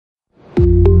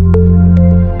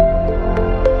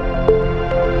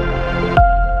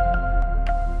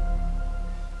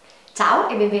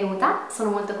benvenuta, sono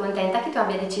molto contenta che tu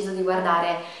abbia deciso di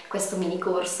guardare questo mini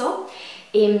corso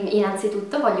e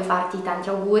innanzitutto voglio farti tanti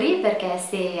auguri perché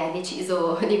se hai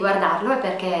deciso di guardarlo è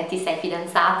perché ti sei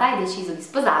fidanzata, hai deciso di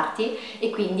sposarti e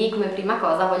quindi come prima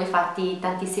cosa voglio farti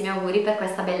tantissimi auguri per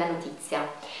questa bella notizia.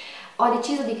 Ho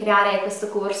deciso di creare questo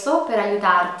corso per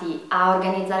aiutarti a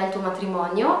organizzare il tuo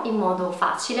matrimonio in modo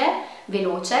facile,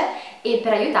 veloce e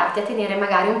per aiutarti a tenere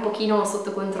magari un pochino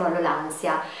sotto controllo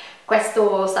l'ansia.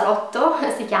 Questo salotto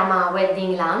si chiama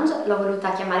Wedding Lounge, l'ho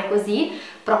voluta chiamare così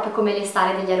proprio come le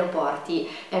sale degli aeroporti.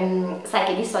 Sai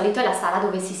che di solito è la sala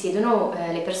dove si siedono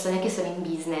le persone che sono in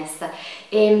business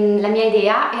e la mia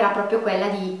idea era proprio quella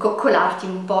di coccolarti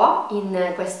un po'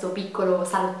 in questo piccolo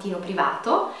salottino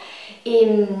privato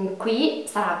e qui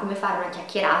sarà come fare una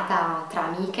chiacchierata tra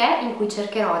amiche in cui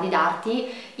cercherò di darti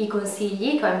i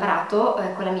consigli che ho imparato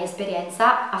con la mia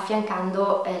esperienza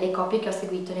affiancando le coppie che ho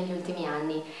seguito negli ultimi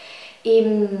anni.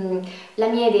 La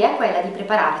mia idea è quella di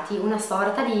prepararti una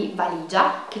sorta di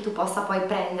valigia che tu possa poi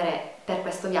prendere per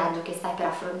questo viaggio che stai per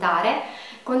affrontare,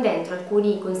 con dentro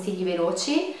alcuni consigli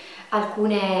veloci,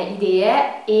 alcune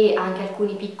idee e anche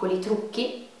alcuni piccoli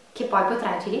trucchi che poi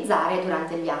potrai utilizzare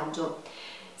durante il viaggio.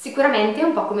 Sicuramente,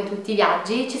 un po' come tutti i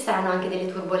viaggi, ci saranno anche delle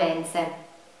turbolenze,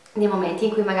 nei momenti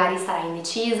in cui magari sarai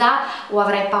indecisa o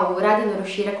avrai paura di non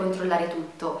riuscire a controllare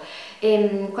tutto.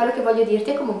 Quello che voglio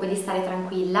dirti è comunque di stare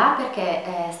tranquilla perché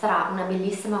sarà una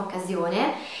bellissima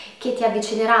occasione che ti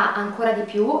avvicinerà ancora di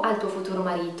più al tuo futuro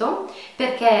marito,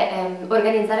 perché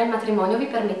organizzare il matrimonio vi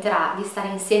permetterà di stare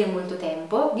insieme molto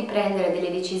tempo, di prendere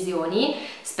delle decisioni,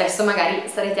 spesso magari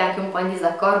sarete anche un po' in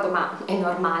disaccordo, ma è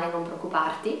normale, non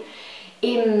preoccuparti,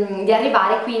 e di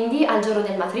arrivare quindi al giorno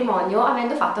del matrimonio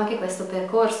avendo fatto anche questo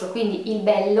percorso. Quindi il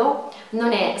bello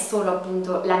non è solo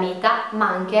appunto la meta, ma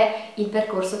anche il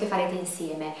percorso che farete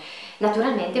insieme,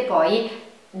 naturalmente poi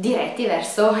diretti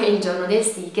verso il giorno del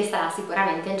sì, che sarà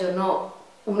sicuramente il giorno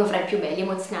uno fra i più belli e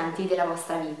emozionanti della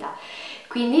vostra vita.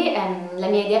 Quindi la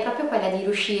mia idea è proprio quella di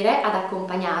riuscire ad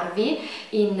accompagnarvi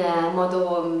in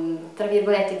modo tra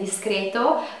virgolette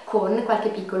discreto con qualche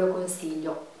piccolo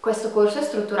consiglio. Questo corso è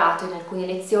strutturato in alcune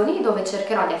lezioni dove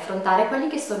cercherò di affrontare quelli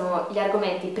che sono gli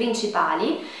argomenti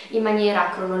principali in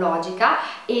maniera cronologica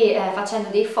e facendo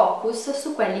dei focus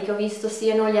su quelli che ho visto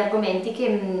siano gli argomenti che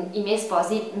i miei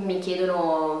sposi mi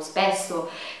chiedono spesso,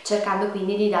 cercando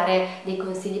quindi di dare dei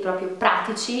consigli proprio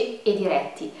pratici e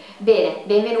diretti. Bene,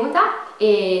 benvenuta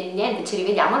e niente, ci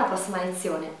rivediamo alla prossima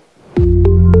lezione.